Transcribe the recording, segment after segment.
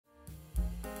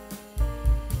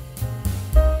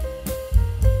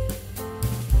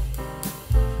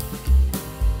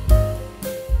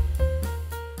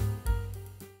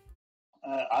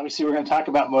Obviously, we're going to talk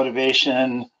about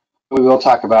motivation. We will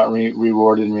talk about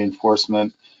reward and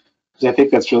reinforcement, because I think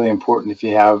that's really important. If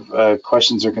you have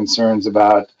questions or concerns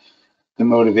about the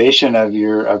motivation of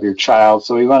your child,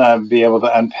 so we want to be able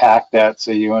to unpack that so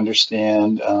you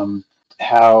understand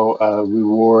how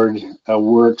reward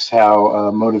works,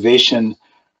 how motivation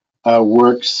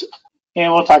works,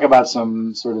 and we'll talk about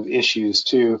some sort of issues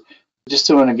too. Just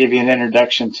to want to give you an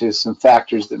introduction to some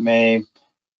factors that may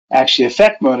actually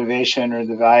affect motivation or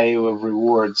the value of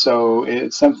reward. So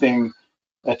it's something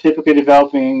a typically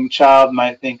developing child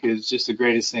might think is just the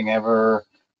greatest thing ever.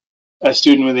 A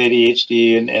student with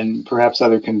ADHD and perhaps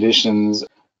other conditions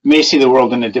may see the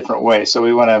world in a different way. So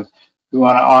we want to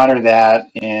honor that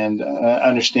and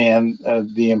understand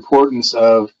the importance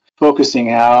of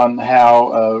focusing on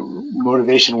how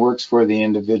motivation works for the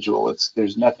individual.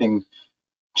 There's nothing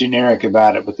generic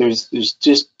about it, but there's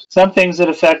just some things that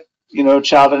affect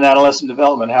child and adolescent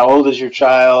development. How old is your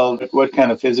child? What kind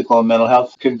of physical and mental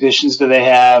health conditions do they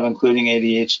have, including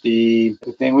ADHD?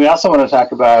 We also want to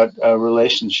talk about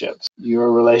relationships,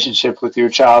 your relationship with your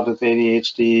child with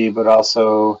ADHD, but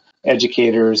also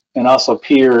educators and also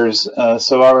peers.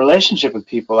 So our relationship with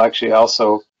people actually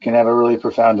also can have a really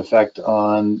profound effect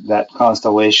on that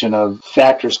constellation of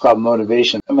factors called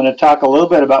motivation. I'm going to talk a little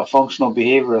bit about functional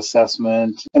behavior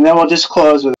assessment, and then we'll just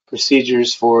close with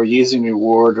procedures for using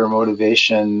reward or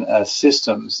motivation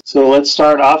systems. So let's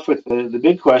start off with the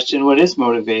big question: what is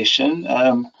motivation?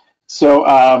 I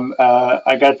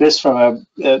got this from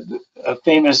a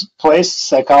famous place,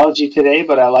 Psychology Today,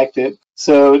 but I liked it.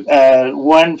 So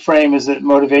one frame is that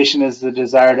motivation is the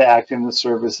desire to act in the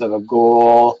service of a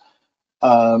goal.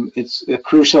 It's a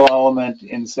crucial element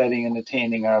in setting and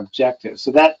attaining our objectives.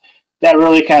 So that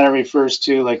really kind of refers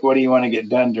to, like, what do you want to get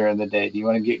done during the day? Do you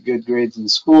want to get good grades in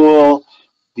school?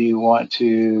 Do you want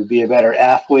to be a better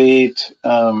athlete?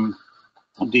 Do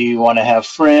you want to have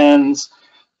friends?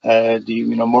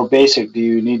 More basic, do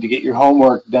you need to get your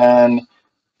homework done?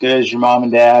 Does your mom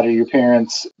and dad or your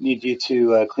parents need you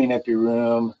to clean up your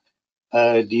room?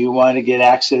 Do you want to get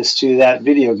access to that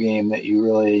video game that you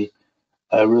really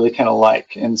kind of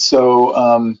like? And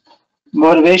so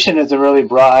motivation is a really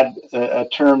broad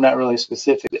term, not really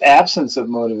specific. The absence of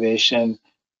motivation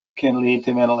can lead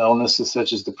to mental illnesses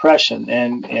such as depression.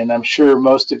 And I'm sure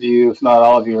most of you, if not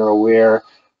all of you, are aware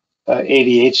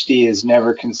ADHD is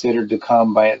never considered to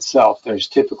come by itself. There's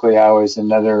typically always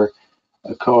another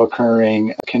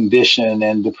co-occurring condition,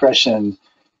 and depression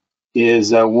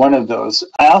is one of those.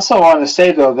 I also want to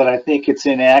say, though, that I think it's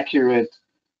inaccurate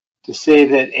to say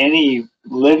that any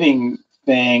living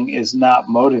thing is not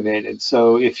motivated.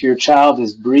 So if your child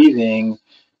is breathing,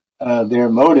 they're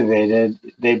motivated.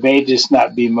 They may just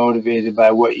not be motivated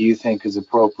by what you think is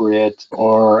appropriate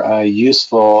or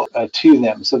useful to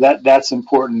them. So that's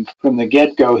important from the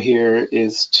get-go here,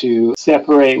 is to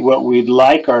separate what we'd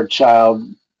like our child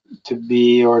to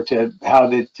be or to how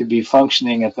to be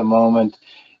functioning at the moment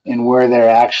and where they're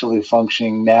actually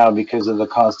functioning now because of the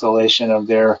constellation of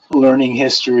their learning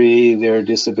history, their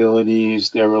disabilities,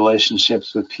 their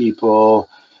relationships with people,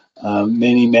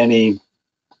 many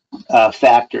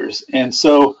factors. And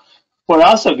so what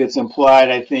also gets implied,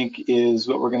 I think, is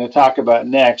what we're going to talk about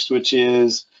next, which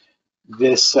is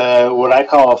this what I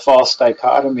call a false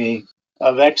dichotomy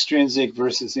of extrinsic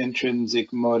versus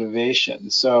intrinsic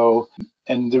motivation. So,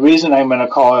 and the reason I'm going to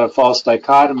call it a false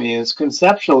dichotomy is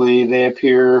conceptually they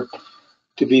appear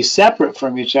to be separate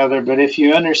from each other, but if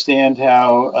you understand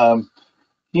how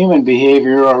human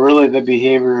behavior, or really the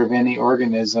behavior of any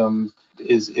organism,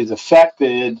 is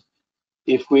affected,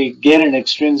 if we get an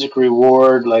extrinsic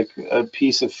reward like a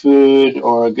piece of food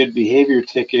or a good behavior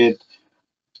ticket,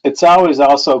 it's always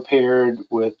also paired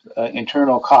with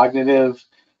internal cognitive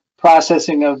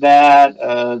processing of that,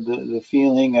 the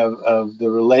feeling of the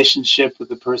relationship with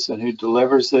the person who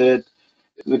delivers it.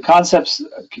 The concepts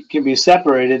can be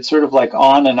separated, sort of like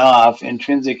on and off,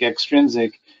 intrinsic,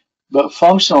 extrinsic, but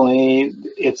functionally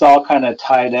it's all kind of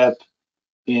tied up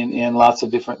in lots of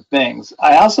different things.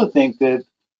 I also think that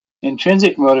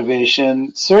intrinsic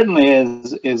motivation certainly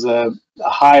is a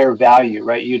higher value,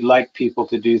 right? You'd like people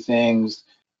to do things.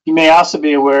 You may also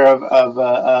be aware of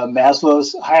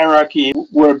Maslow's hierarchy,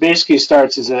 where it basically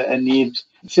starts as a need,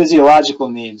 physiological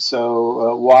needs.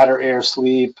 So water, air,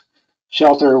 sleep,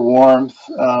 shelter, warmth,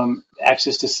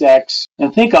 access to sex.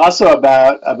 And think also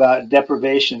about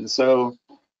deprivation. So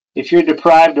if you're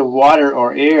deprived of water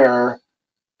or air,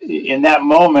 in that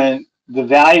moment, the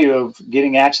value of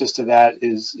getting access to that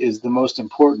is the most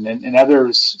important. And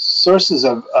other sources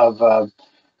of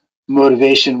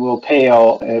motivation will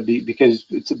pale because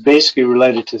it's basically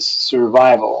related to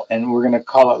survival, and we're going to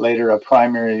call it later a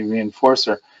primary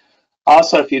reinforcer.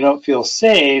 Also, if you don't feel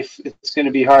safe, it's going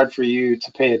to be hard for you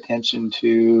to pay attention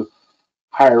to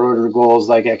higher order goals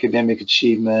like academic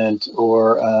achievement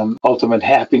or ultimate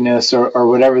happiness or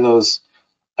whatever those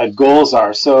goals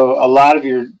are. So a lot of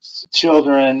your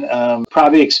children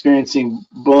probably experiencing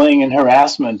bullying and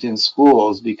harassment in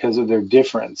schools because of their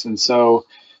difference. And so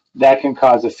that can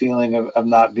cause a feeling of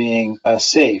not being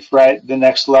safe, right? The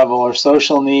next level are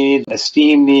social needs,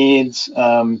 esteem needs.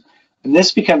 And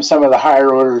this becomes some of the higher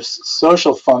order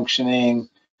social functioning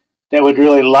that would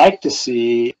really like to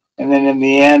see. And then in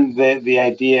the end, the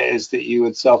idea is that you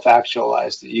would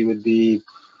self-actualize, that you would be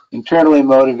internally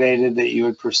motivated, that you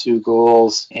would pursue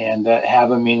goals and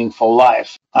have a meaningful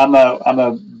life. I'm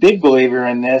a big believer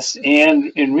in this,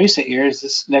 and in recent years,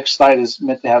 this next slide is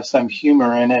meant to have some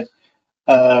humor in it.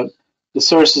 The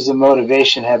sources of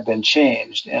motivation have been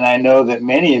changed, and I know that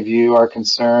many of you are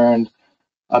concerned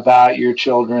about your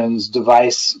children's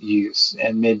device use,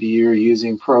 and maybe you're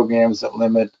using programs that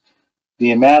limit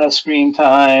the amount of screen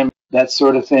time, that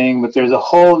sort of thing. But there's a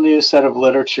whole new set of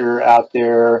literature out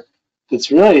there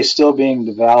that's really still being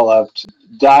developed,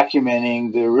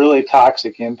 documenting the really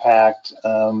toxic impact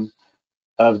of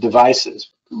devices.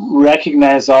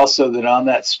 Recognize also that on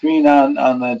that screen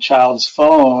on the child's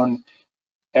phone,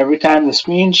 every time the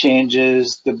screen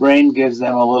changes, the brain gives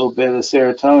them a little bit of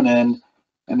serotonin,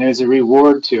 and there's a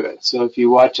reward to it. So if you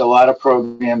watch a lot of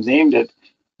programs aimed at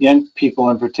young people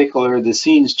in particular, the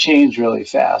scenes change really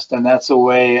fast, and that's a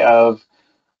way of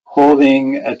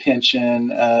holding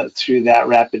attention through that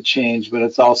rapid change, but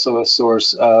it's also a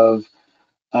source of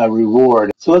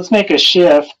reward. So let's make a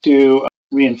shift to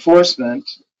reinforcement,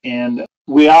 and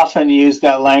we often use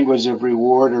that language of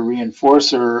reward or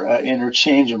reinforcer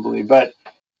interchangeably, but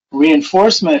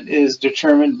reinforcement is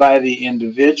determined by the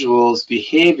individual's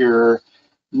behavior,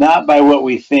 not by what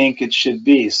we think it should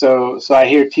be. So I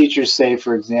hear teachers say,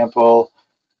 for example,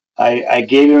 I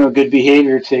gave him a good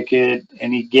behavior ticket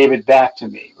and he gave it back to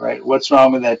me, right? What's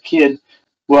wrong with that kid?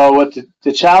 Well, what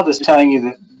the child is telling you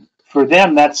that for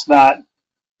them, that's not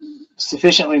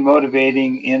sufficiently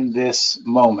motivating in this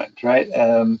moment, right?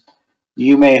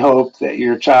 You may hope that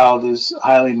your child is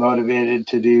highly motivated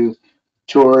to do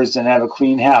chores and have a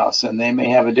clean house, and they may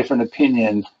have a different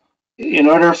opinion. In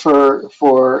order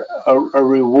for a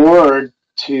reward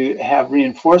to have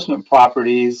reinforcement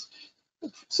properties,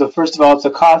 so first of all, it's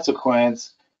a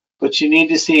consequence, but you need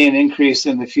to see an increase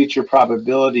in the future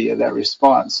probability of that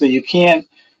response. So you can't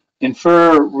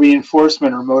infer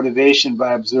reinforcement or motivation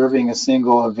by observing a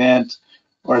single event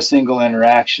or a single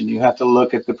interaction. You have to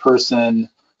look at the person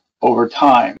over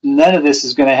time. None of this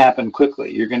is going to happen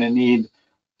quickly. You're going to need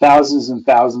thousands and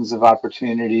thousands of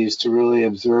opportunities to really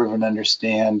observe and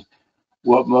understand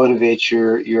what motivates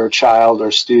your child or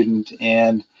student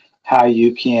and how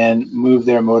you can move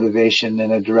their motivation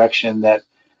in a direction that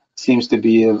seems to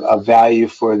be of value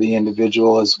for the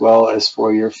individual as well as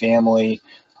for your family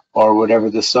or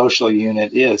whatever the social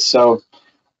unit is. So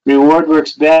reward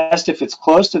works best if it's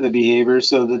close to the behavior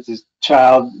so that the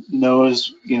child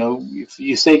knows, if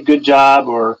you say good job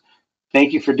or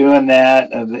thank you for doing that,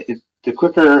 the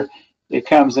quicker it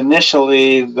comes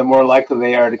initially, the more likely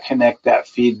they are to connect that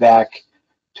feedback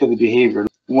to the behavior.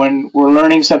 When we're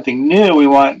learning something new, we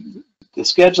want the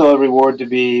schedule of reward to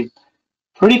be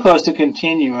pretty close to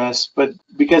continuous, but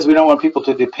because we don't want people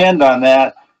to depend on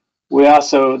that,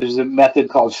 there's a method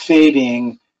called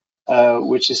fading,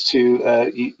 which is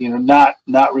to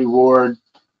not reward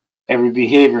every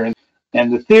behavior.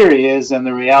 And the theory is, and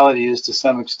the reality is to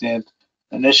some extent,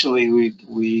 initially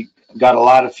we got a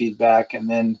lot of feedback, and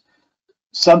then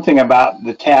something about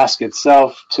the task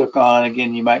itself took on,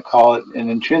 again, you might call it an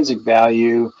intrinsic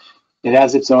value. It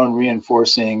has its own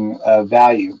reinforcing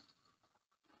value.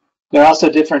 There are also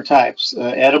different types,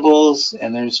 edibles,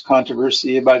 and there's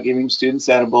controversy about giving students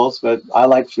edibles, but I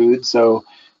like food, so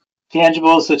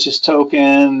tangibles such as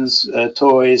tokens,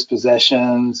 toys,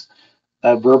 possessions,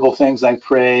 verbal things like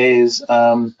praise,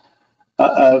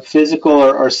 physical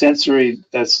or sensory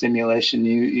stimulation.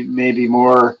 You may be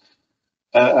more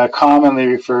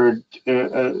commonly observed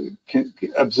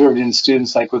in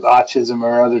students like with autism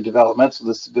or other developmental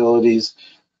disabilities,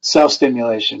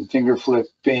 self-stimulation, finger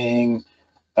flipping,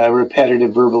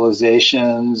 repetitive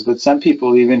verbalizations, but some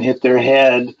people even hit their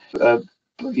head,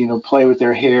 play with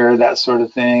their hair, that sort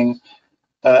of thing.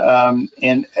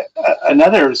 And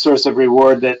another source of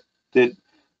reward that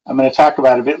I'm going to talk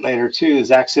about a bit later too is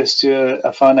access to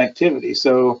a fun activity.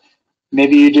 So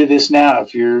maybe you do this now.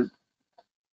 If you're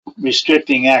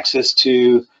restricting access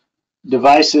to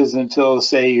devices until,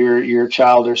 say, your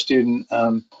child or student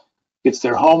gets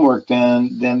their homework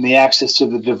done, then the access to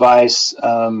the device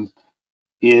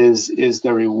is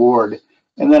the reward.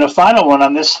 And then a final one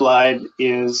on this slide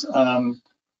is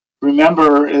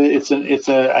remember, it's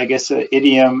a I guess an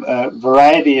idiom.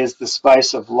 Variety is the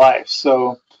spice of life.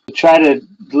 So try to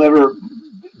deliver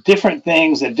different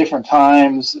things at different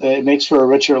times. It makes for a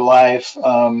richer life.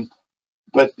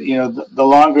 But you know, the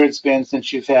longer it's been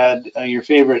since you've had your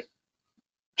favorite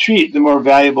treat, the more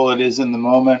valuable it is in the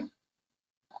moment.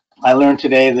 I learned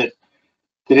today that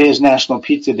today is National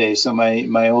Pizza Day. So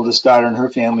my oldest daughter and her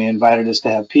family invited us to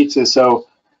have pizza. So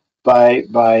by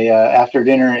after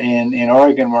dinner in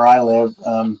Oregon, where I live,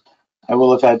 I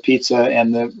will have had pizza,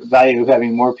 and the value of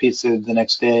having more pizza the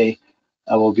next day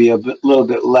will be little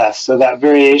bit less. So that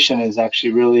variation is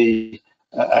actually really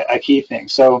a key thing.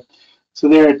 So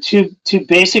there are two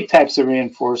basic types of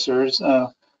reinforcers.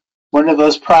 One of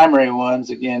those primary ones,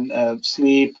 again,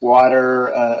 sleep,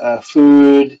 water,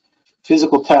 food,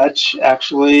 physical touch.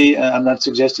 Actually, I'm not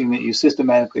suggesting that you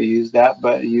systematically use that,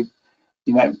 but you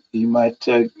might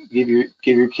give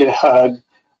your kid a hug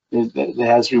that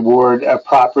has reward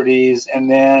properties. And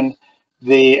then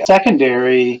the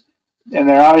secondary, and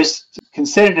they're always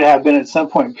considered to have been at some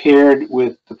point paired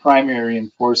with the primary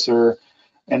reinforcer,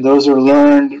 and those are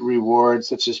learned rewards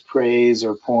such as praise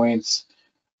or points,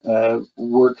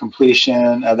 work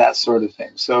completion, that sort of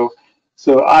thing. So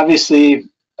obviously,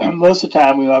 most of the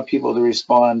time we want people to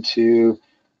respond to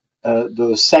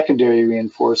those secondary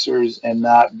reinforcers and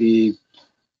not be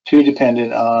too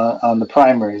dependent on the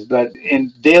primaries. But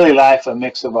in daily life, a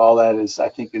mix of all that is, I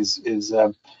think, is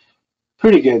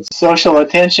pretty good. Social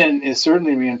attention is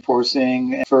certainly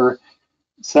reinforcing for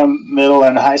some middle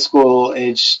and high school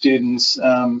age students.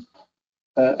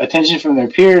 Attention from their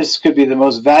peers could be the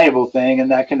most valuable thing,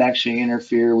 and that can actually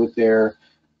interfere with their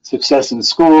success in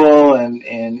school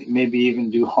and maybe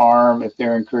even do harm if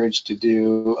they're encouraged to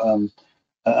do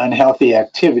unhealthy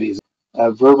activities.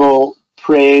 Verbal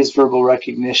praise, verbal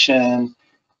recognition,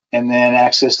 and then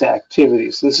access to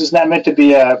activities. So this is not meant to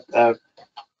be a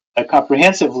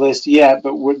comprehensive list yet,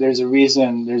 but there's a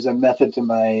reason, there's a method to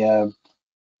my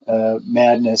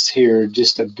madness here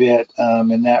just a bit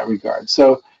in that regard.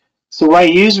 So why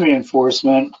use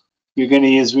reinforcement? You're going to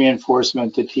use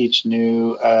reinforcement to teach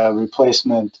new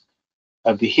replacement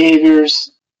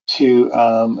behaviors,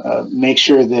 to make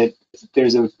sure that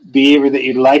there's a behavior that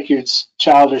you'd like your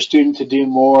child or student to do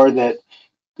more, that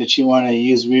you want to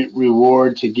use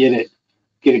reward to get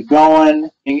it going.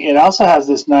 And it also has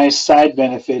this nice side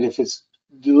benefit if it's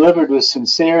delivered with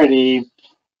sincerity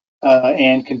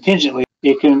and contingently.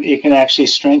 It can actually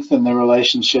strengthen the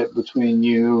relationship between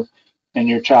you and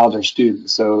your child or student.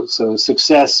 So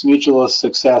success, mutual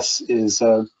success, is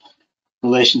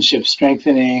relationship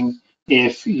strengthening.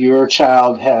 If your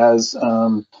child has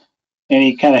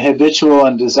any kind of habitual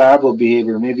undesirable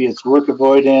behavior, maybe it's work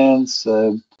avoidance,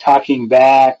 talking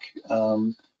back,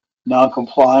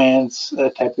 non-compliance,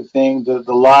 type of thing, the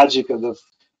logic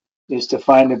is to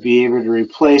find a behavior to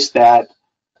replace that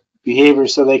behavior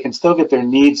so they can still get their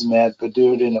needs met, but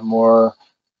do it in a more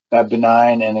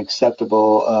benign and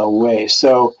acceptable way.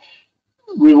 So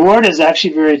reward is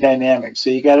actually very dynamic. So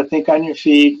you got to think on your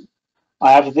feet.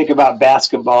 I have to think about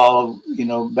basketball. You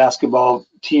know, basketball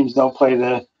teams don't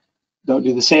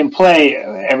do the same play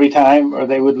every time, or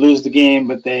they would lose the game,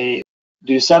 but they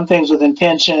do some things with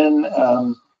intention.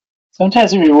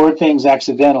 Sometimes they reward things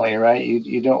accidentally, right?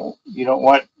 You don't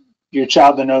want your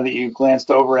child to know that you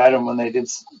glanced over at them when they did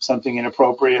something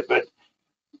inappropriate, but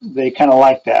they kind of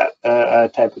like that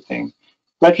type of thing.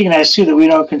 Recognize too that we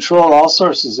don't control all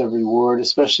sources of reward,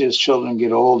 especially as children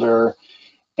get older,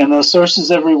 and those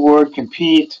sources of reward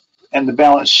compete, and the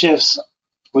balance shifts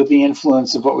with the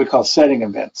influence of what we call setting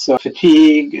events. So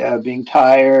fatigue, being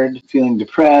tired, feeling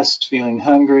depressed, feeling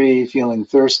hungry, feeling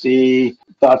thirsty,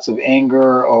 thoughts of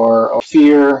anger or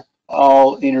fear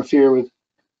all interfere with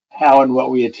how and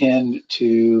what we attend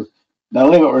to not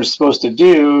only what we're supposed to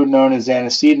do, known as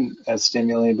antecedent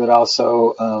stimuli, but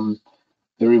also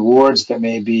the rewards that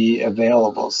may be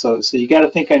available. So you got to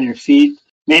think on your feet.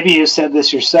 Maybe you said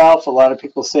this yourself. A lot of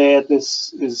people say it.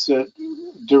 This is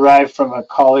derived from a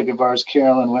colleague of ours,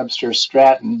 Carolyn Webster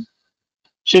Stratton.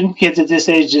 Shouldn't kids at this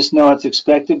age just know what's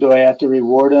expected? Do I have to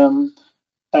reward them?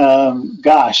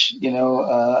 Gosh, you know,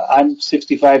 I'm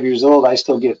 65 years old. I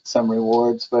still get some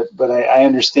rewards, but I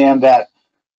understand that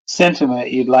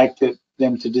sentiment. You'd like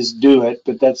them to just do it,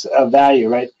 but that's a value,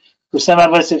 right? For some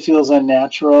of us, it feels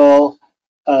unnatural.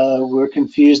 We're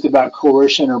confused about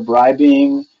coercion or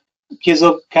bribing. Kids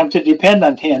will come to depend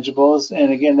on tangibles,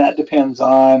 and again, that depends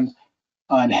on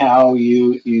how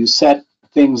you set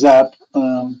things up,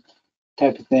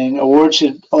 type of thing. Awards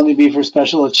should only be for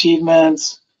special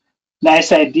achievements.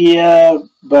 nice idea,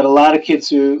 but a lot of kids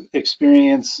who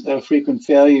experience frequent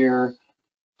failure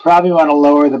probably want to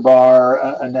lower the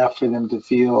bar enough for them to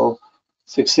feel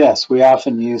success. We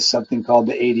often use something called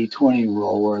the 80-20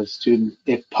 rule, where a student,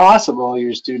 if possible,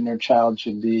 your student or child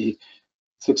should be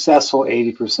successful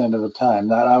 80% of the time.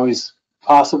 Not always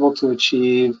possible to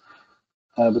achieve,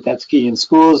 but that's key. In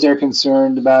schools, they're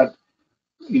concerned about,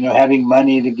 having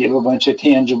money to give a bunch of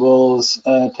tangibles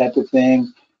type of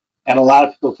thing. And a lot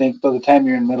of people think by the time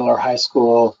you're in middle or high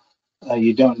school,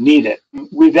 you don't need it.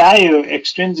 We value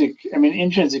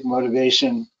intrinsic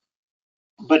motivation,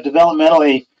 but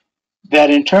developmentally, that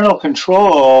internal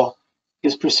control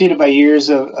is preceded by years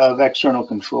of external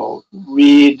control.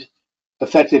 Read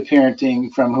effective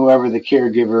parenting from whoever the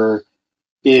caregiver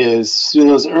is. Through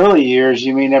those early years,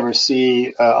 you may never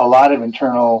see a lot of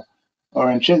internal or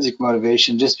intrinsic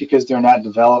motivation just because they're not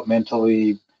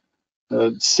developmentally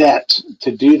set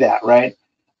to do that, right?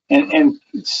 And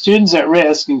students at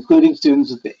risk, including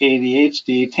students with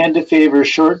ADHD, tend to favor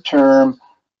short-term,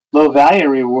 low-value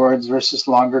rewards versus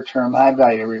longer-term,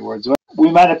 high-value rewards. We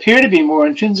might appear to be more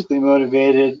intrinsically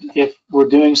motivated if we're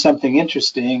doing something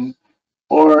interesting,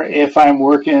 or if I'm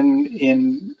working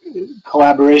in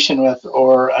collaboration with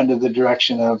or under the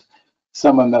direction of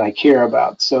someone that I care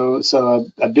about. So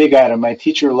a big item, my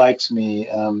teacher likes me,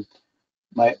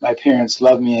 my parents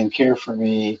love me and care for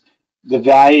me. The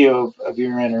value of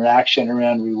your interaction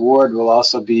around reward will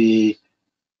also be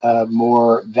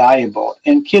more valuable.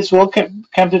 And kids will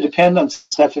come to depend on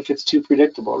stuff if it's too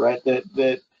predictable, right?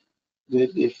 That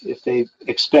if they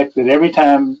expect that every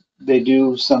time they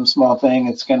do some small thing,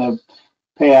 it's going to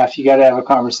pay off, you got to have a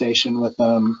conversation with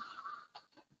them.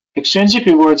 Extrinsic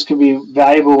rewards can be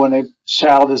valuable when a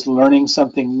child is learning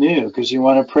something new, because you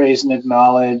want to praise and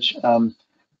acknowledge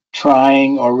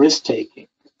trying or risk-taking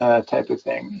type of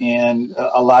thing. And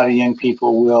a lot of young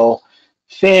people will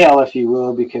fail, if you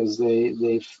will, because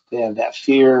they have that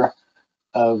fear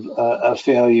of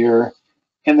failure.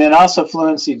 And then also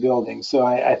fluency building. So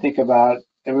I think about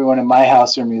everyone in my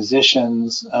house are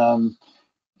musicians,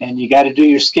 and you got to do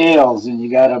your scales and you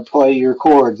got to play your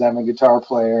chords. I'm a guitar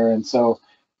player, and so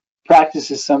practice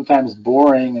is sometimes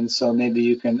boring, and so maybe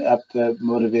you can up the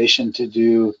motivation to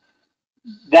do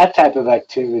that type of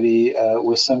activity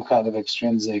with some kind of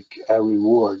extrinsic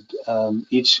reward.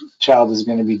 Each child is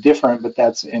going to be different, but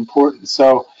that's important.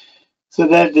 So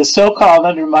that the so-called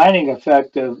undermining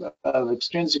effect of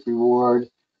extrinsic reward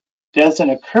doesn't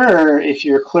occur if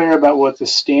you're clear about what the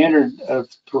standard of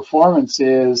performance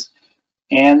is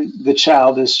and the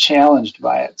child is challenged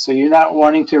by it. So you're not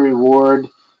wanting to reward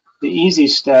the easy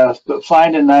stuff, but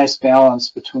find a nice balance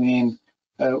between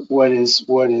what is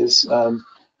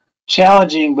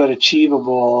challenging but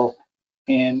achievable,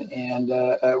 and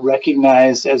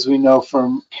recognize, as we know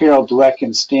from Carol Dweck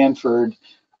in Stanford,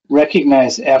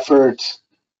 recognize effort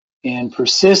and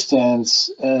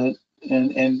persistence,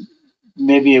 and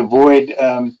maybe avoid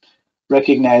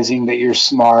recognizing that you're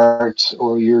smart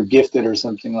or you're gifted or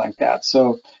something like that.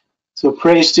 So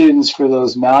praise students for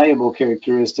those malleable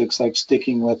characteristics, like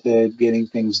sticking with it, getting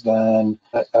things done,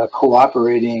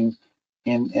 cooperating,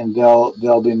 and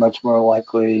they'll be much more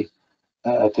likely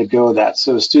to go that.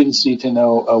 So students need to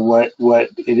know what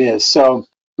it is. So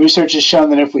research has shown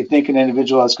that if we think an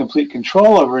individual has complete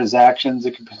control over his actions,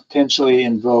 it can potentially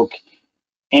invoke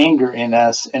anger in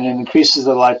us, and it increases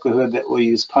the likelihood that we'll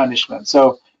use punishment.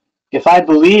 So if I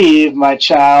believe my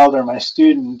child or my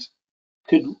student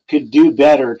could do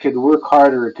better, could work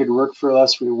harder, could work for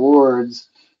less rewards,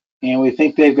 and we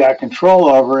think they've got control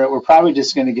over it, we're probably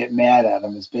just going to get mad at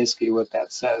them, is basically what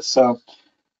that says. So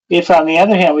if, on the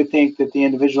other hand, we think that the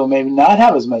individual may not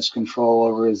have as much control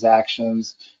over his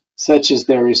actions, such as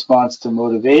their response to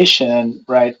motivation,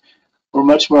 right, we're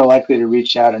much more likely to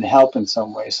reach out and help in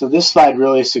some way. So this slide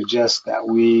really suggests that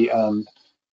we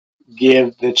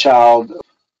give the child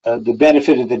the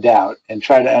benefit of the doubt and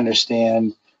try to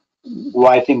understand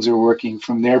why things are working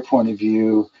from their point of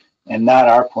view and not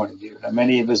our point of view. Now,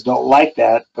 many of us don't like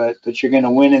that, but you're going to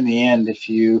win in the end if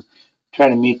you try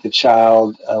to meet the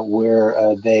child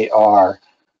where they are.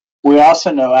 We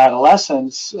also know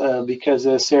adolescence, because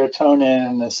of serotonin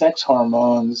and the sex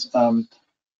hormones,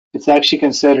 it's actually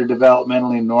considered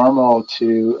developmentally normal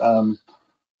to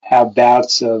have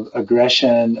bouts of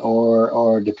aggression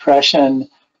or depression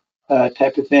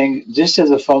type of thing, just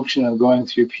as a function of going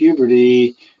through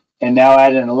puberty, and now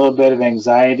add in a little bit of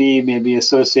anxiety, maybe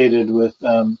associated with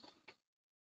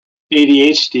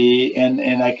ADHD.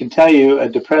 And I can tell you, a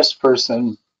depressed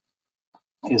person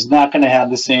is not going to have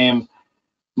the same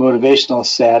motivational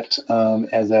set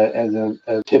as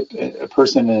a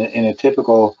person in a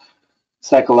typical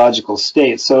psychological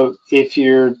state. So if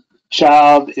your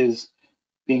child is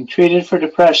being treated for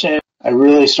depression, I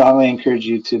really strongly encourage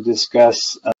you to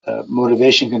discuss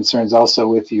motivation concerns also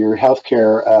with your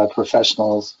healthcare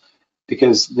professionals,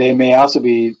 because they may also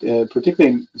be,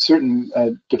 particularly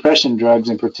certain depression drugs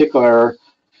in particular,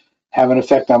 have an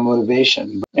effect on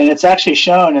motivation. And it's actually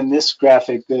shown in this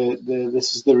graphic.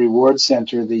 This is the reward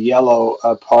center, the yellow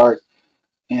part,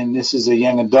 and this is a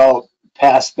young adult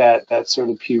past that sort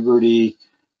of puberty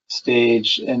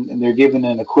stage, and they're given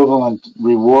an equivalent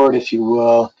reward, if you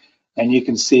will, and you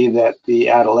can see that the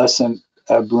adolescent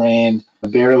brain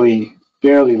barely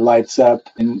lights up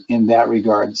in that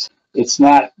regards. It's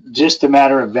not just a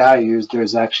matter of values.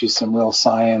 There's actually some real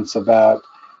science about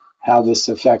how this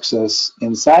affects us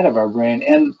inside of our brain.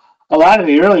 And a lot of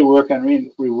the early work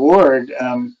on reward,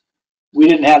 we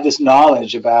didn't have this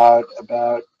knowledge about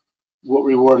what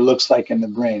reward looks like in the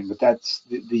brain. But that's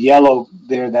the yellow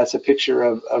there. That's a picture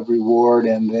of reward,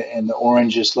 and the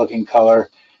orangish looking color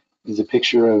is a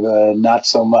picture of not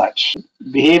so much.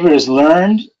 Behavior is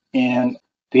learned, and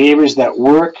behaviors that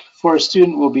work for a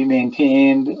student will be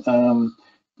maintained,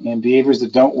 and behaviors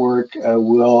that don't work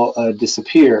will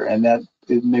disappear, and that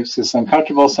it makes us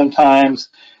uncomfortable sometimes.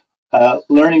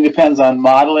 Learning depends on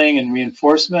modeling and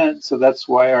reinforcement, so that's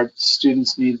why our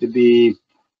students need to be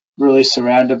really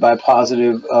surrounded by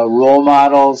positive role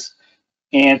models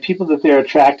and people that they're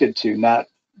attracted to, not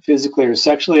physically or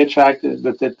sexually attracted,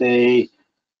 but that they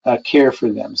care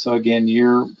for them. So again,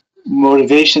 your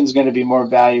motivation is going to be more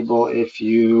valuable if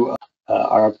you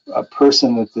are a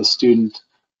person that the student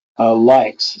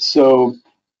likes. So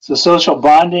social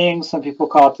bonding, some people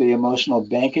call it the emotional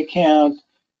bank account.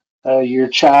 Your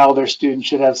child or student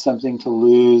should have something to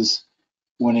lose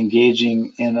when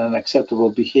engaging in unacceptable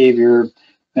behavior.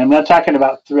 And I'm not talking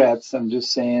about threats. I'm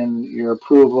just saying your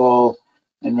approval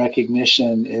and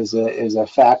recognition is a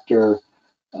factor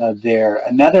there.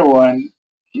 Another one,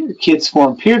 kids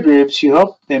form peer groups. You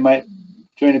hope they might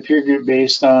join a peer group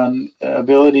based on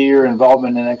ability or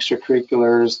involvement in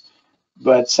extracurriculars,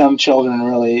 but some children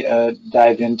really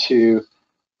dive into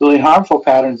really harmful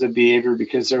patterns of behavior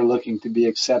because they're looking to be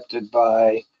accepted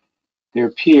by their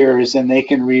peers, and they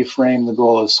can reframe the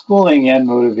goal of schooling and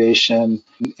motivation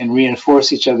and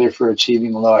reinforce each other for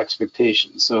achieving low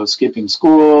expectations. So skipping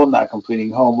school, not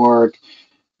completing homework,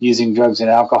 using drugs and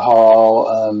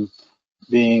alcohol,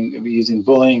 using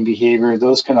bullying behavior,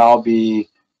 those can all be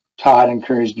taught,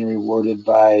 encouraged, and rewarded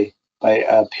by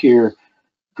a peer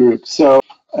group. So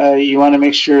you want to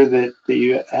make sure that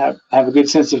you have a good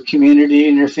sense of community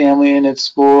in your family and at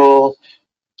school.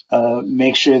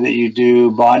 Make sure that you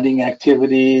do bonding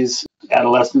activities.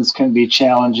 Adolescence can be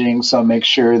challenging, so make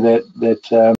sure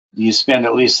that you spend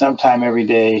at least some time every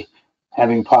day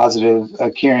having positive,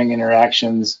 caring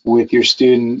interactions with your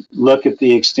student. Look at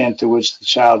the extent to which the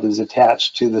child is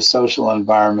attached to the social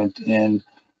environment in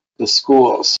the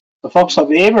schools. The functional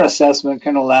behavior assessment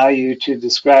can allow you to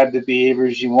describe the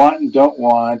behaviors you want and don't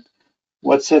want,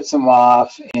 what sets them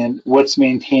off, and what's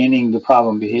maintaining the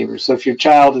problem behavior. So if your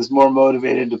child is more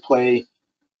motivated to play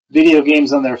video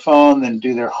games on their phone than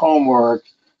do their homework,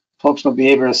 functional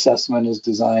behavior assessment is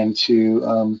designed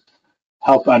to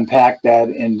help unpack that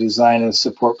and design a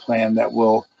support plan that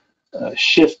will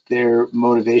shift their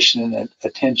motivation and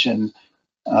attention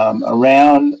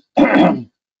around.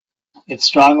 It's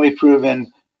strongly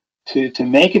proven to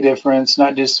make a difference,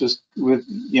 not just with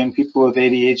young people with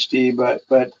ADHD,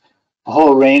 but a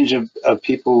whole range of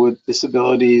people with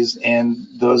disabilities and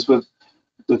those with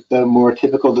the more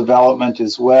typical development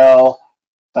as well.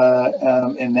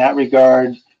 In that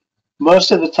regard,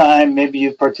 most of the time, maybe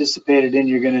you've participated in,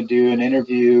 you're going to do an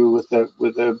interview with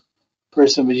a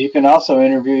person, but you can also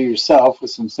interview yourself with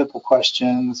some simple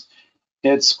questions.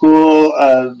 At school,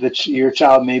 your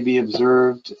child may be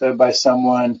observed by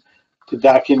someone to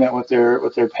document what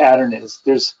their pattern is.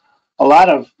 There's a lot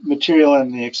of material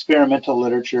in the experimental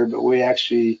literature, but we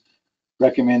actually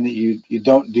recommend that you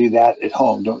don't do that at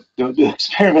home. Don't do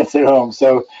experiments at home.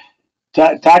 So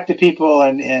talk to people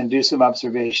and do some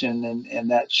observation,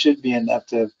 and that should be enough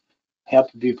to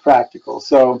help you be practical.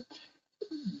 So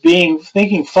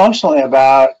thinking functionally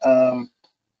about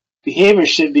behavior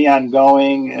should be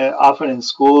ongoing. Often in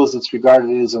schools, it's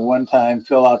regarded as a one-time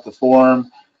fill out the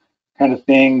form kind of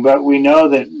thing, but we know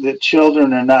that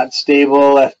children are not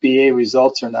stable, FBA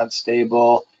results are not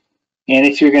stable, and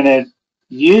if you're going to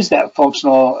use that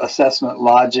functional assessment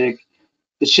logic,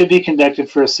 it should be conducted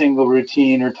for a single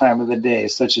routine or time of the day,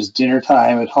 such as dinner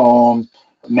time at home,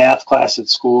 math class at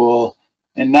school,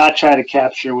 and not try to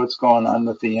capture what's going on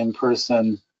with the young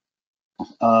person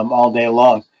all day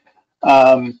long.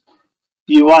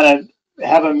 You want to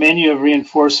have a menu of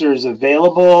reinforcers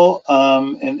available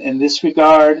in this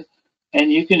regard,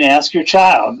 and you can ask your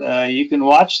child. You can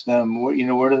watch them.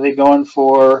 What are they going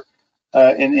for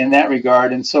in that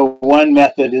regard? And so one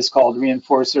method is called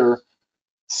reinforcer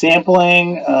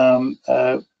sampling.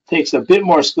 Takes a bit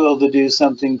more skill to do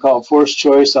something called forced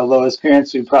choice, although as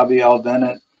parents we've probably all done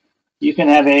it. You can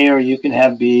have A or you can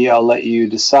have B. I'll let you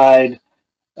decide,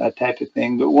 type of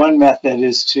thing. But one method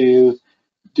is to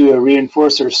do a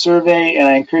reinforcer survey, and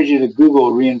I encourage you to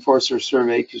Google reinforcer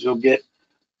survey because you'll get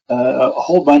a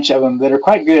whole bunch of them that are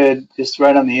quite good just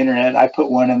right on the internet. I put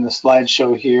one in the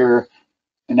slideshow here,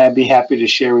 and I'd be happy to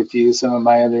share with you some of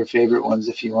my other favorite ones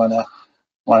if you want to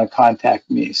contact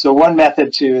me. So one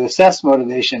method to assess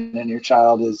motivation in your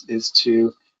child is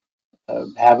to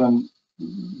have them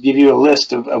give you a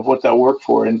list of what they'll work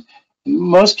for. And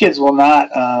most kids will not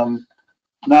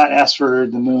ask for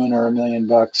the moon or $1 million.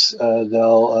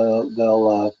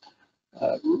 They'll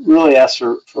really ask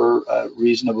for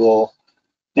reasonable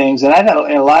things. And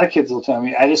a lot of kids will tell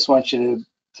me, I just want you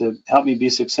to help me be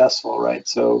successful, right?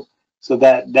 So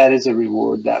that is a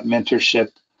reward, that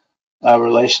mentorship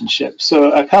relationship.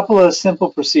 So a couple of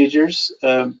simple procedures.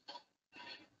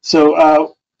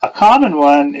 A common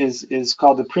one is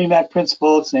called the Premack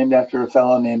principle. It's named after a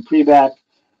fellow named Premack.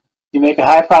 You make a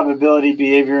high probability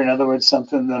behavior, in other words,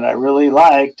 something that I really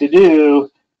like to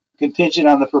do, contingent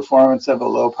on the performance of a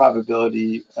low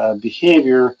probability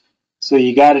behavior. So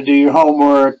you got to do your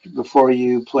homework before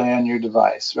you play on your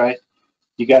device, right?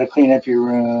 You got to clean up your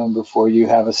room before you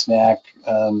have a snack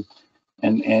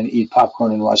and eat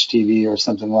popcorn and watch TV or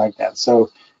something like that. So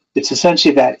it's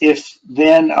essentially that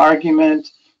if-then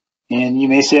argument. And you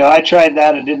may say, oh, I tried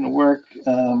that, it didn't work.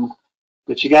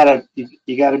 But you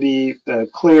gotta be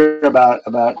clear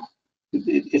about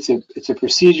it's a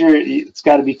procedure. It's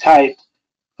got to be tight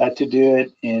to do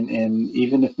it, and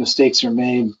even if mistakes are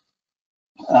made,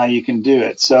 you can do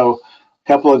it. So a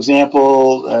couple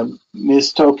examples: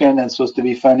 Ms. Token, that's supposed to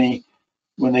be funny.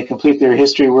 When they complete their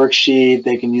history worksheet,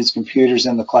 they can use computers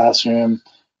in the classroom,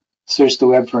 search the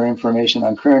web for information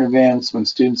on current events. When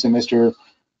students in Mr.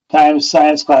 Times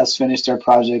science class finish their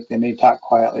project, they may talk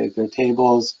quietly at their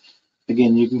tables.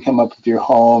 Again, you can come up with your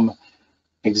home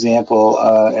example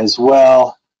as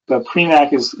well. But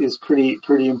Premack is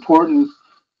pretty important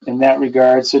in that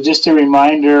regard. So just a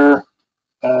reminder,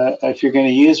 if you're going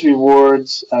to use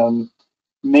rewards,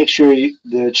 make sure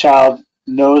the child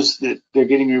knows that they're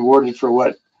getting rewarded for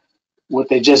what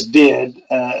they just did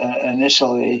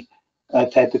initially,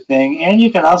 type of thing. And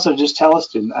you can also just tell a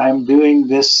student, I'm doing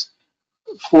this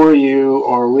for you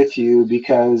or with you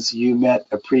because you met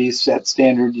a preset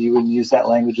standard. You wouldn't use that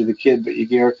language with a kid, but you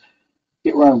get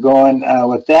where I'm going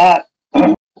with that.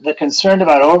 The concern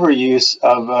about overuse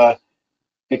of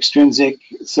extrinsic,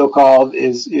 so-called,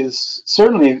 is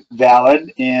certainly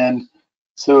valid. And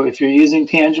so if you're using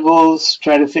tangibles,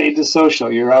 try to fade to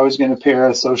social. You're always going to pair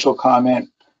a social comment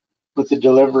with the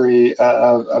delivery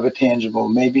of a tangible.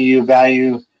 Maybe you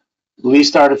value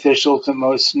least artificial to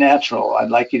most natural.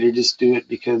 I'd like you to just do it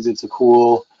because it's a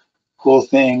cool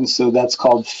thing. So that's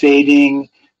called fading,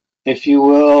 if you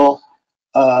will.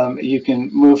 You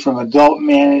can move from adult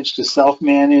managed to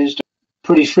self-managed,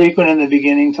 pretty frequent in the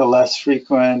beginning to less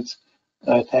frequent,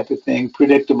 type of thing,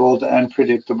 predictable to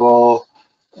unpredictable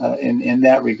in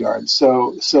that regard.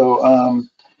 So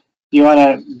you want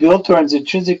to build towards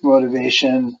intrinsic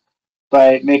motivation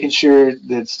by making sure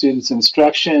that students'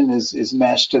 instruction is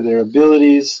matched to their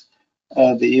abilities,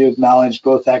 that you acknowledge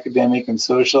both academic and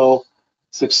social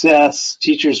success.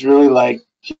 Teachers really like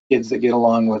kids that get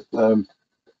along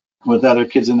with other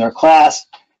kids in their class.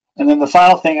 And then the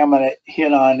final thing I'm going to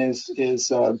hit on is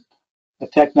the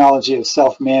technology of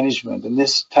self-management. And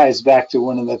this ties back to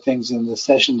one of the things in the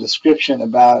session description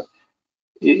about,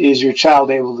 is your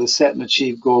child able to set and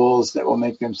achieve goals that will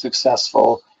make them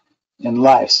successful in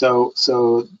life? So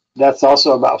that's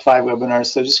also about 5 webinars.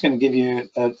 So just going to give you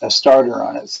a starter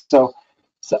on it. So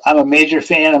I'm a major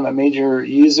fan. I'm a major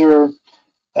user.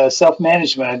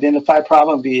 Self-management, identify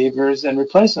problem behaviors and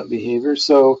replacement behaviors.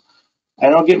 So I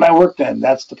don't get my work done.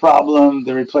 That's the problem.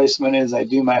 The replacement is I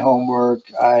do my homework.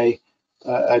 I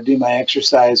do my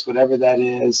exercise, whatever that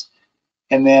is.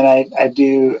 And then I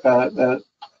do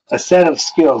a set of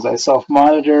skills. I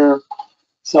self-monitor,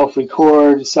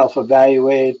 self-record,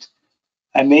 self-evaluate.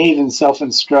 I may even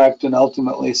self-instruct and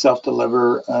ultimately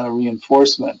self-deliver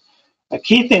reinforcement. A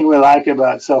key thing we like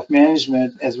about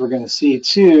self-management, as we're going to see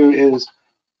too, is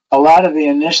a lot of the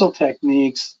initial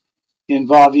techniques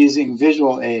involve using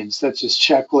visual aids such as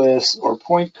checklists or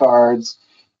point cards.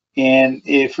 And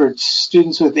for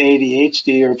students with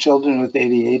ADHD or children with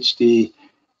ADHD,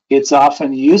 it's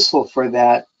often useful for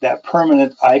that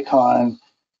permanent icon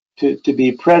to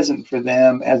be present for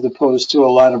them, as opposed to a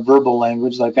lot of verbal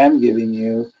language like I'm giving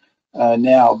you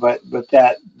now. But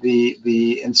that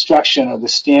the instruction or the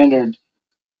standard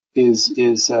is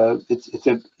it's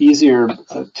easier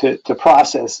to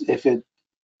process if it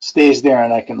stays there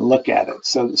and I can look at it.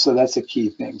 So that's a key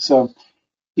thing. So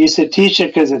you said teach it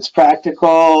because it's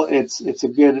practical. It's a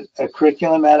good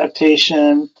curriculum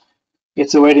adaptation.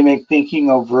 It's a way to make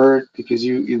thinking overt because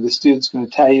the student's going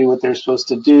to tell you what they're supposed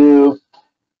to do.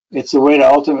 It's a way to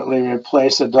ultimately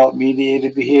replace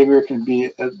adult-mediated behavior. It can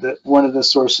be one of the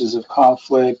sources of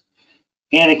conflict,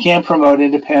 and it can promote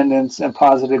independence and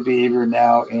positive behavior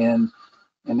now and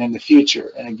in the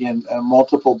future. And again,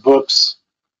 multiple books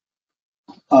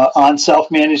on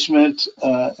self-management,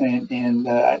 and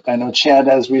I know Chad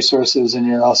has resources, and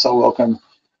you're also welcome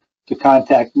to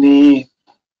contact me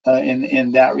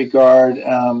in that regard.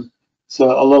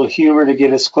 So a little humor to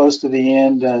get us close to the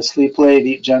end. Sleep late,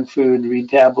 eat junk food, read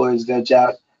tabloids, veg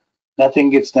out. Nothing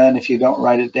gets done if you don't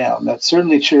write it down. That's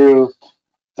certainly true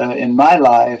in my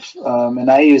life,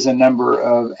 and I use a number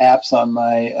of apps on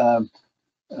my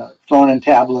phone and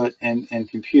tablet and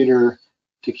computer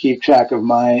to keep track of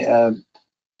my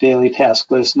daily task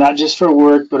list, not just for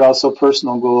work, but also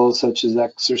personal goals such as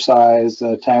exercise,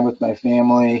 time with my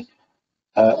family,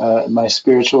 my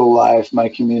spiritual life, my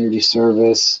community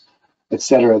service, et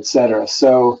cetera, et cetera.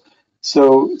 So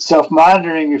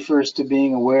self-monitoring refers to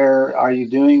being aware, are you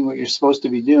doing what you're supposed to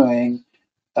be doing?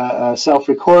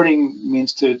 Self-recording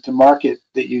means to mark it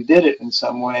that you did it in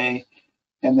some way.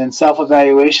 And then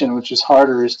self-evaluation, which is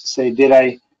harder, is to say, did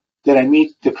I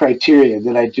meet the criteria?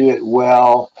 Did I do it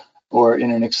well or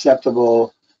in an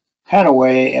acceptable kind of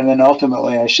way? And then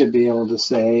ultimately, I should be able to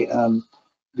say,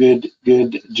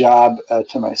 good job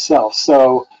to myself.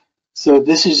 So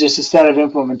this is just a set of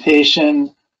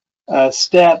implementation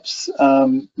steps.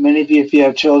 Many of you, if you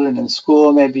have children in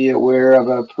school, may be aware of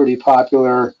a pretty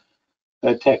popular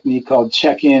technique called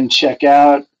check-in,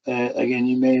 check-out. Again,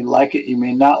 you may like it, you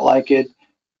may not like it,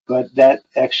 but that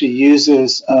actually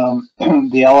uses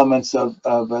the elements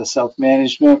of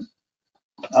self-management.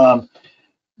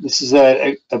 This is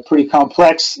a pretty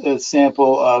complex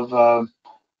sample of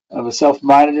a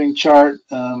self-monitoring chart.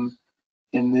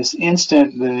 In this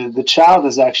instant, the child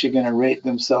is actually going to rate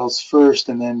themselves first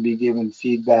and then be given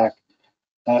feedback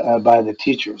by the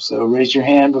teacher. So raise your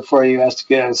hand before you ask to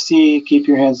get out of seat. Keep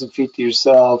your hands and feet to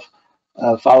yourself.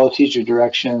 Follow teacher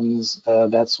directions.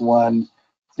 That's one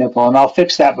example. And I'll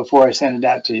fix that before I send it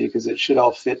out to you because it should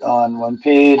all fit on one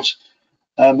page.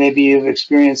 Maybe you've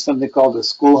experienced something called a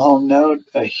school home note,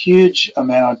 a huge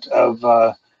amount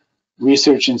of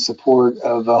research in support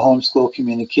of homeschool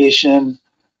communication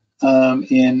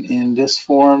in this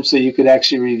form, so you could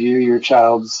actually review your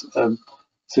child's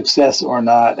success or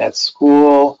not at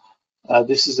school.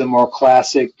 This is a more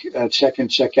classic check and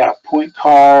check out point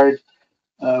card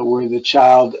where the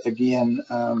child again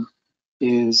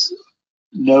is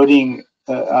noting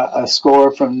a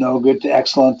score from no good to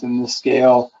excellent in the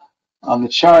scale on the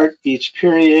chart each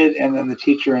period, and then the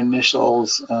teacher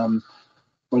initials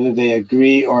whether they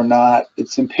agree or not.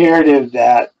 It's imperative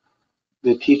that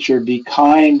the teacher be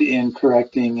kind in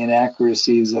correcting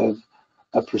inaccuracies of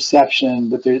perception,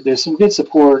 but there's some good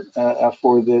support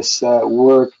for this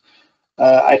work.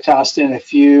 I tossed in a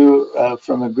few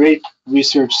from a great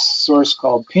research source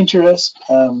called Pinterest,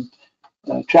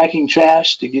 tracking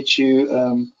trash to get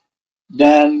you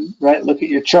done, right? Look at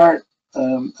your chart.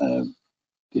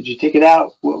 Did you take it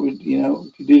out? What would you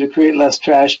do to create less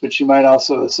trash? But you might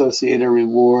also associate a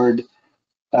reward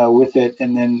with it.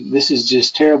 And then this is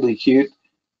just terribly cute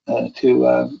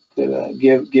to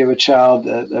give a child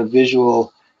a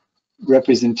visual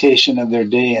representation of their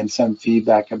day and some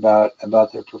feedback about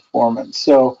their performance.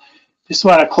 So just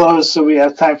want to close so we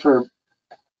have time for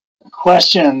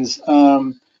questions.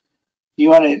 You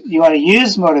want to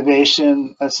use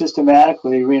motivation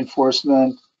systematically,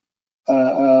 reinforcement.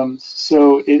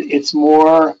 So it's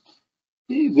more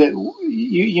that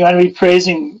you want to be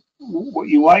praising what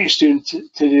you want your student to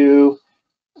do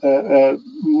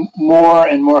more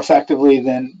and more effectively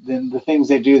than the things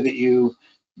they do that you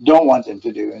don't want them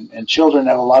to do. And children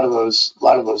have a lot of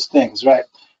those things, right?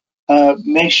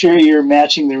 Make sure you're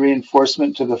matching the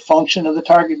reinforcement to the function of the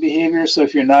target behavior. So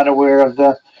if you're not aware of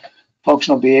the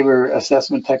functional behavior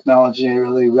assessment technology, I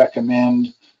really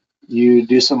recommend you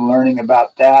do some learning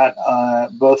about that,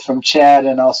 both from Chad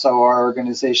and also our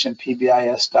organization,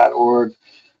 pbis.org,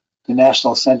 the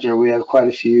National Center. We have quite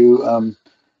a few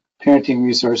parenting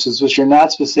resources, which are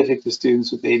not specific to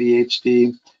students with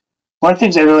ADHD. One of the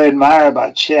things I really admire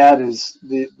about Chad is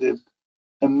the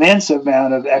immense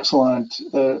amount of excellent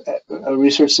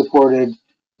research-supported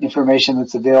information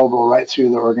that's available right through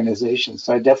the organization.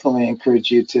 So I definitely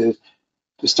encourage you to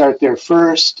start there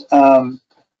first.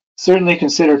 Certainly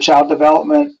consider child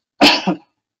development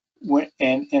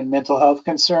and mental health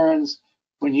concerns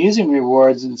when using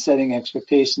rewards and setting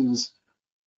expectations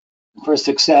for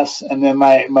success. And then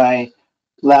my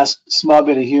last small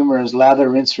bit of humor is lather,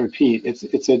 rinse, repeat.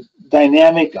 It's a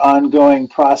dynamic, ongoing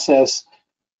process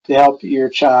to help your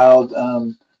child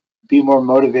be more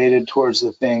motivated towards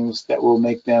the things that will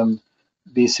make them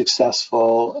be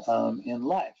successful in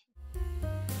life.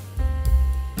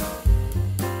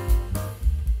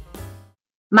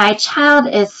 My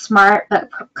child is smart but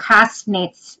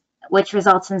procrastinates, which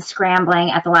results in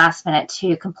scrambling at the last minute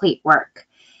to complete work.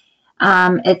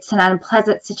 It's an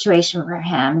unpleasant situation for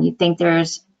him. You'd think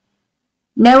there's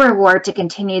no reward to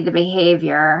continue the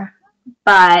behavior,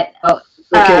 but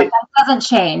that doesn't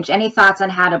change. Any thoughts on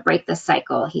how to break the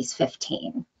cycle? He's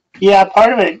 15. Yeah,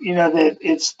 part of it, that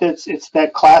it's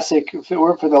that classic. If it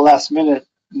weren't for the last minute,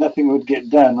 nothing would get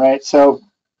done, right? So,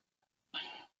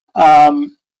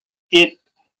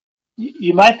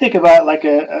 you might think about like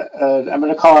I'm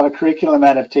going to call it a curriculum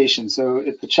adaptation. So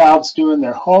if the child's doing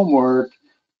their homework,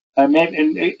 and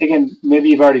again, maybe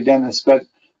you've already done this, but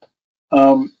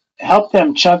help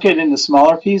them chunk it into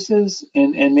smaller pieces,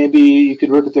 and maybe you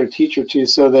could work with their teacher too,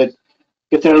 so that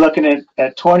if they're looking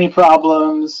at 20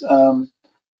 problems,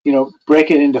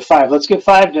 break it into 5. Let's get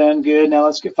 5 done. Good. Now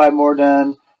let's get 5 more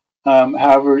done.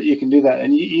 However, you can do that,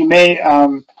 and you may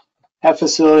have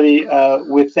facility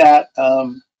with that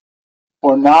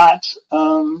or not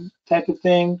type of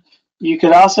thing. You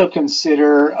could also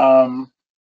consider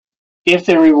if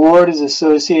the reward is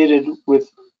associated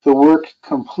with the work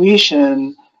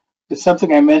completion. It's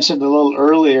something I mentioned a little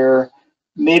earlier.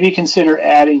 Maybe consider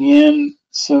adding in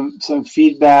some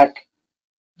feedback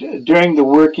during the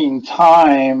working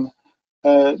time,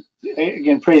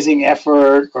 again, praising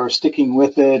effort or sticking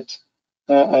with it,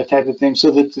 type of thing,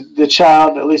 so that the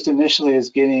child, at least initially, is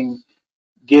getting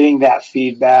that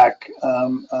feedback,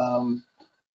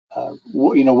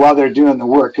 while they're doing the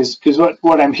work. Because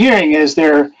what I'm hearing is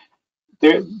they're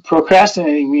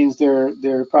procrastinating means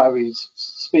they're probably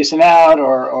spacing out,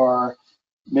 or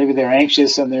maybe they're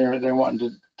anxious and they're wanting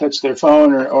to touch their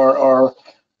phone or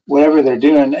whatever they're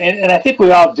doing. And I think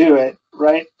we all do it,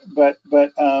 right? But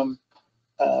that's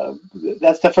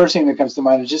the first thing that comes to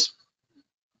mind, is just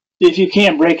if you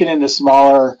can't break it into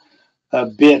smaller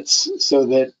bits, so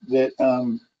that the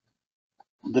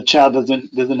child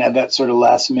doesn't have that sort of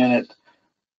last minute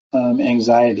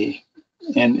anxiety.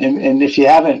 And if you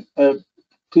haven't,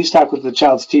 please talk with the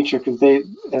child's teacher, because they,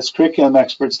 as curriculum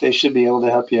experts, they should be able to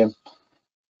help you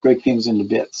break things into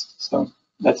bits. So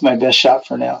that's my best shot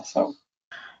for now. So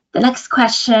the next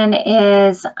question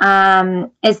is there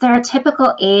a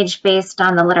typical age based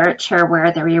on the literature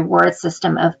where the reward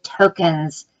system of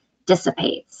tokens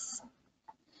dissipates?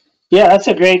 Yeah, that's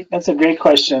a great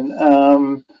question.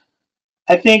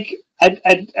 I think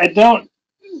I don't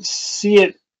see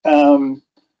it.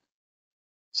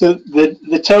 So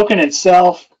the token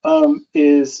itself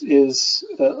is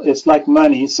it's like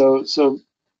money. So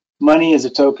money is a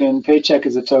token, paycheck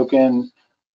is a token,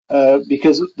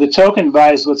 because the token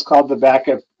buys what's called the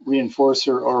backup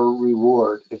reinforcer or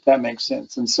reward, if that makes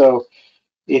sense. And so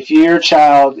if your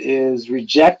child is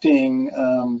rejecting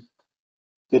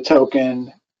the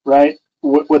token, right,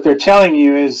 what they're telling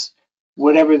you is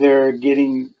whatever they're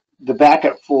getting the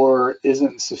backup for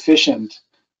isn't sufficient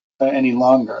any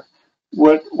longer.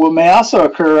 What may also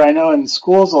occur, I know in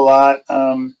schools a lot,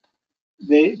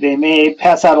 they may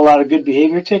pass out a lot of good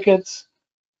behavior tickets,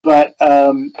 but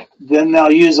then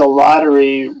they'll use a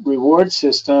lottery reward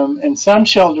system, and some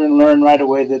children learn right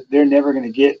away that they're never going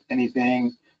to get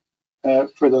anything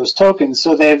for those tokens.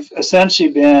 So they've essentially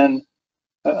been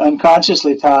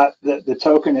unconsciously taught that the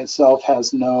token itself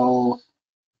has no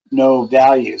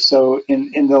value. So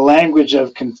in the language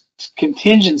of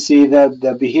contingency,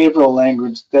 the behavioral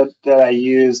language that I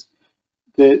use,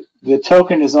 the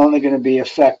token is only going to be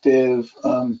effective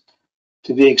to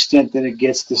the extent that it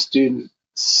gets the student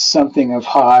something of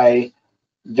high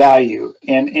value.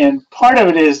 And part of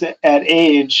it is that at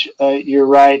age, you're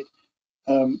right,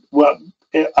 what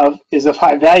is of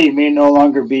high value may no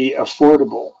longer be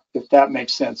affordable, if that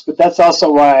makes sense. But that's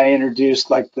also why I introduced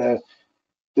like the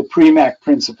PREMAC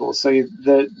principle. So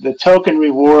the token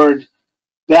reward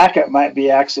backup might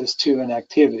be access to an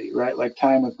activity, right? Like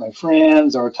time with my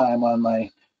friends, or time on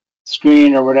my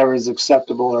screen, or whatever is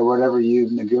acceptable, or whatever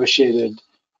you've negotiated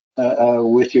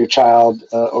with your child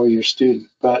or your student.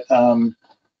 But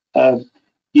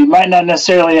you might not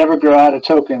necessarily ever grow out of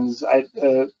tokens.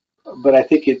 But I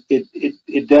think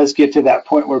it does get to that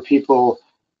point where people,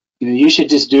 you should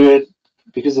just do it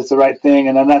because it's the right thing.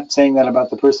 And I'm not saying that about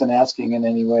the person asking in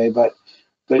any way, but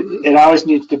it always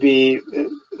needs to be,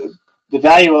 the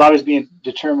value will always be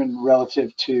determined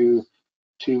relative to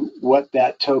what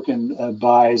that token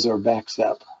buys or backs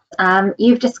up.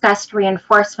 You've discussed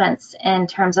reinforcements in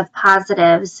terms of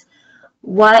positives.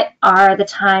 What are the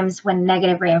times when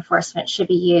negative reinforcement should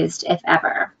be used, if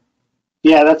ever?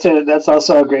 Yeah, that's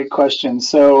also a great question.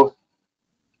 So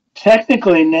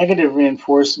technically, negative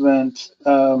reinforcement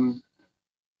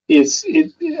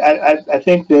I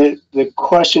think that the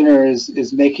questioner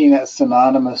is making that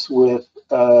synonymous with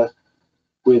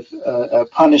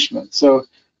punishment. So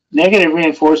negative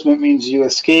reinforcement means you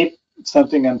escape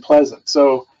something unpleasant.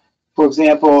 So, for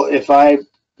example, if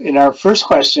in our first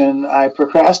question, I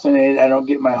procrastinate, I don't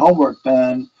get my homework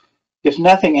done, if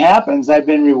nothing happens, I've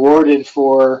been rewarded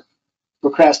for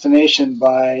procrastination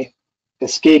by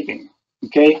escaping,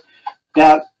 okay?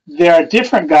 Now, there are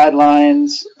different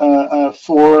guidelines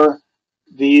for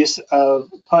the use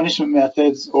of punishment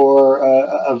methods or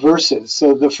aversives.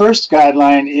 So the first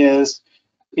guideline is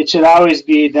it should always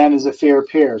be done as a fair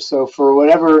pair. So for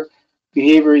whatever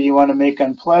behavior you want to make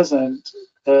unpleasant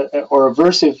or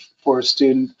aversive for a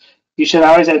student, you should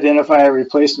always identify a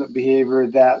replacement behavior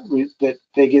that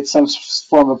they get some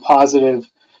form of positive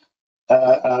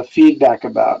feedback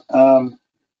about.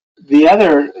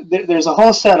 There's a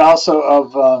whole set also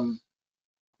of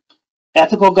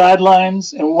ethical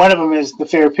guidelines, and one of them is the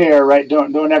fair pair, right?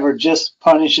 Don't ever just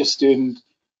punish a student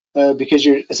because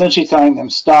you're essentially telling them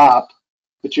stop,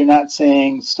 but you're not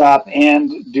saying stop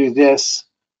and do this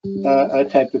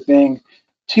type of thing.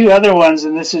 Two other ones,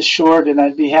 and this is short, and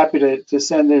I'd be happy to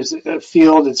send. There's a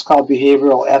field. It's called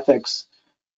behavioral ethics.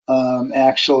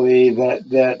 Actually,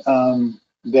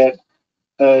 that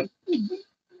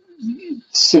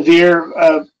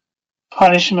severe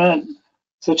punishment,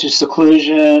 such as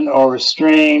seclusion or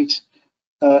restraint,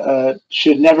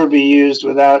 should never be used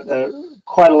without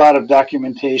quite a lot of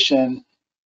documentation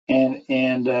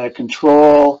and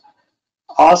control.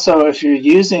 Also, if you're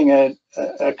using a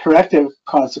corrective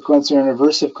consequence or an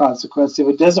aversive consequence, if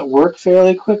it doesn't work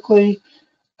fairly quickly,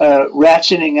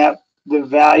 ratcheting up the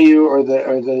value or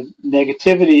the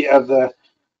negativity of the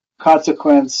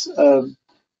consequence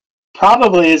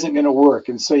probably isn't going to work.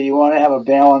 And so you want to have a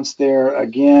balance there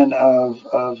again of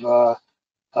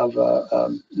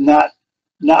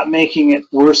not making it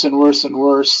worse and worse and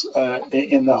worse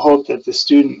in the hope that the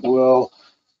student will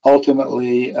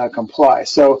ultimately comply.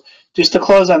 So just to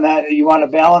close on that, you want to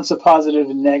balance a positive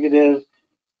and negative.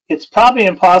 It's probably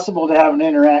impossible to have an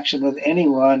interaction with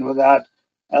anyone without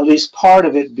at least part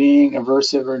of it being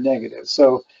aversive or negative.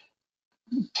 So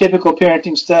typical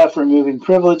parenting stuff, removing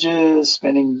privileges,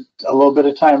 spending a little bit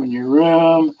of time in your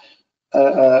room,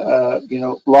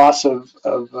 loss of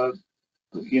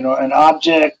an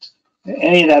object,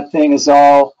 any of that thing is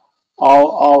all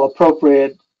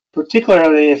appropriate,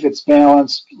 particularly if it's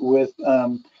balanced with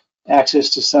access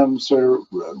to some sort of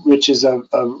riches of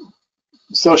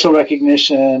social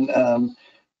recognition,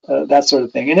 that sort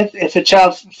of thing. And if a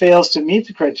child fails to meet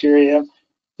the criteria,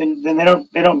 then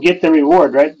they don't get the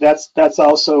reward, right? That's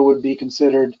also would be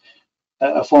considered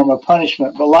a form of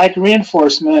punishment. But like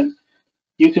reinforcement,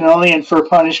 you can only infer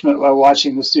punishment by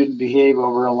watching the student behave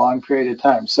over a long period of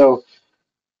time. So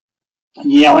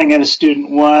yelling at a student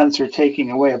once or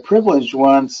taking away a privilege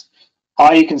once,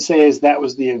 all you can say is that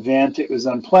was the event, it was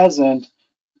unpleasant,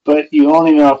 but you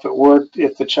only know if it worked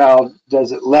if the child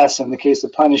does it less in the case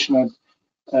of punishment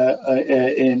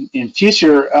in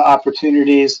future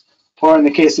opportunities, or in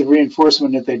the case of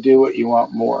reinforcement if they do what you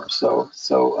want more. So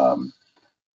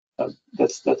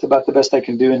that's about the best I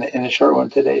can do in a short one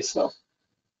today. So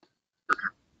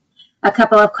a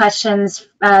couple of questions,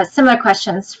 similar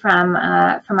questions from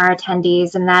our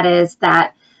attendees, and that is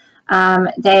that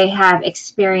they have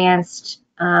experienced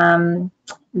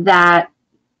that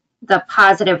the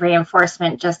positive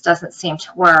reinforcement just doesn't seem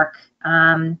to work.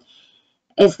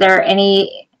 Is there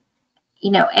anything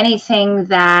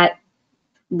that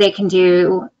they can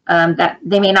do that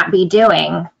they may not be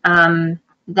doing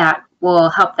that will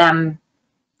help them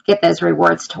get those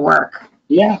rewards to work?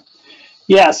 Yeah.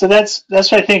 So that's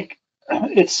what I think.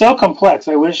 It's so complex.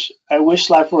 I wish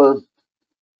life were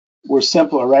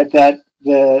simpler, right? That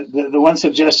the one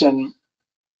suggestion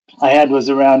I had was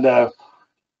around a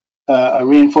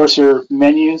reinforcer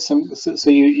menu. So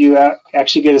you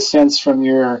actually get a sense from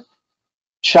your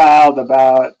child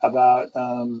about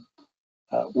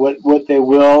what they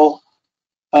will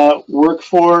work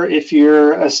for. If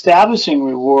you're establishing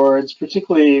rewards,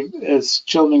 particularly as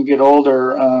children get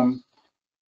older,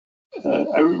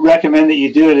 I recommend that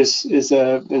you do it as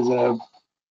a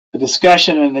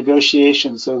discussion and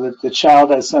negotiation, so that the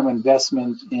child has some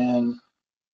investment in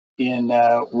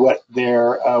what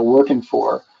they're working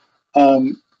for.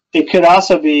 It could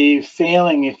also be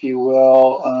failing, if you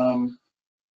will,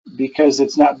 because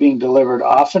it's not being delivered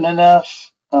often enough.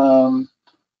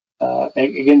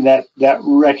 Again, that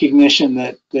recognition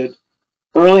that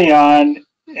early on,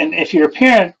 and if you're a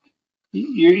parent,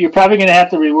 you're probably going to have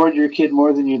to reward your kid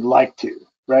more than you'd like to,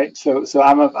 right? So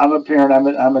I'm a parent.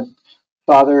 I'm a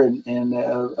father and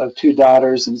of two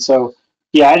daughters, and so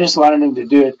yeah, I just wanted him to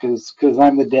do it because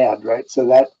I'm the dad, right? So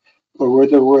that, or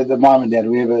we're the mom and dad.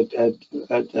 We have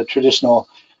a traditional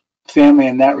family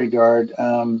in that regard.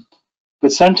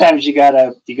 But sometimes you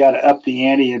gotta up the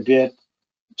ante a bit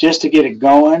just to get it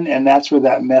going, and that's where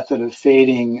that method of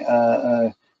fading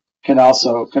can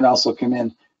also come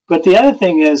in. But the other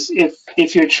thing is,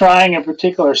 if you're trying a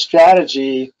particular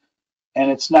strategy and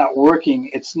it's not working,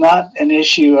 it's not an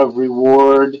issue of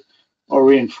reward or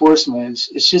reinforcement.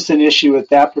 It's just an issue with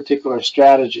that particular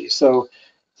strategy. So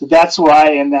that's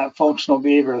why in that functional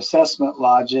behavior assessment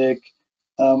logic,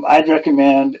 I'd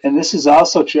recommend, and this is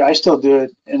also true, I still do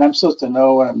it, and I'm supposed to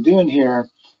know what I'm doing here.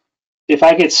 If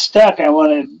I get stuck, I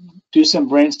want to do some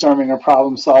brainstorming or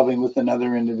problem solving with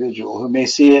another individual who may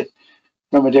see it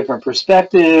from a different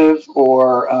perspective,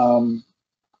 or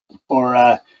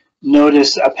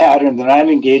notice a pattern that I'm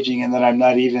engaging in that I'm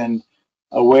not even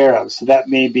aware of. So that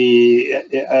may be,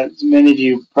 many of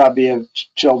you probably have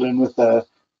children with an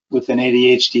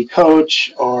ADHD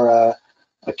coach, or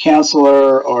a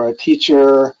counselor, or a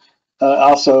teacher.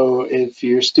 Also, if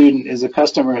your student is a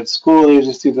customer at school,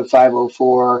 either through the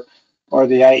 504 or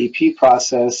the IEP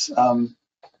process,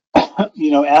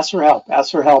 ask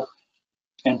for help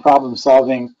in problem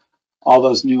solving all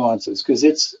those nuances, because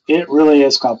it really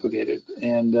is complicated.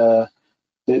 And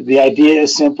the idea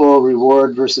is simple: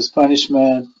 reward versus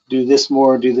punishment. Do this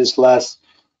more, do this less.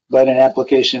 But in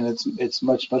application, it's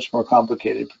much more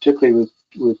complicated, particularly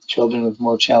with children with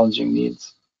more challenging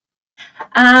needs.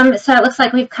 So it looks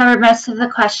like we've covered most of the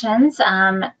questions.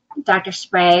 Dr.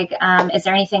 Sprague, is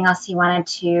there anything else you wanted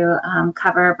to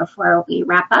cover before we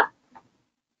wrap up?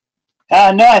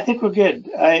 No, I think we're good.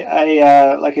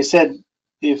 I like I said,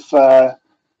 if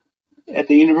at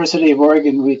the University of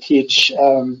Oregon we teach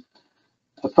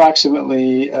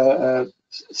approximately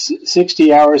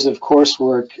 60 hours of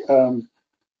coursework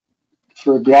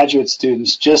for graduate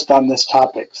students just on this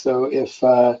topic. So if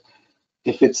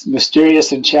it's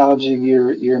mysterious and challenging,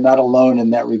 you're not alone in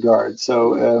that regard.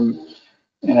 So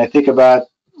and I think about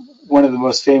one of the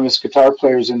most famous guitar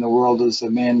players in the world is a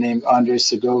man named Andres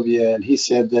Segovia, and he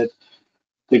said that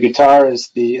the guitar is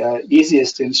the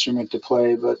easiest instrument to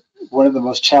play, but one of the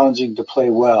most challenging to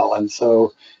play well. And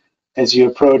so as you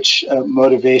approach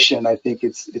motivation, I think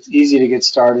it's easy to get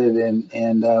started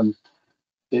and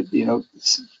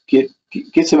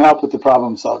get some help with the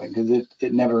problem solving, because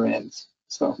it never ends.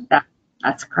 So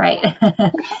that's great.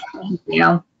 Thank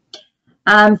you.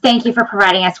 Thank you for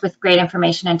providing us with great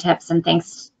information and tips, and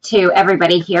thanks to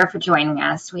everybody here for joining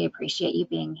us. We appreciate you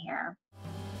being here.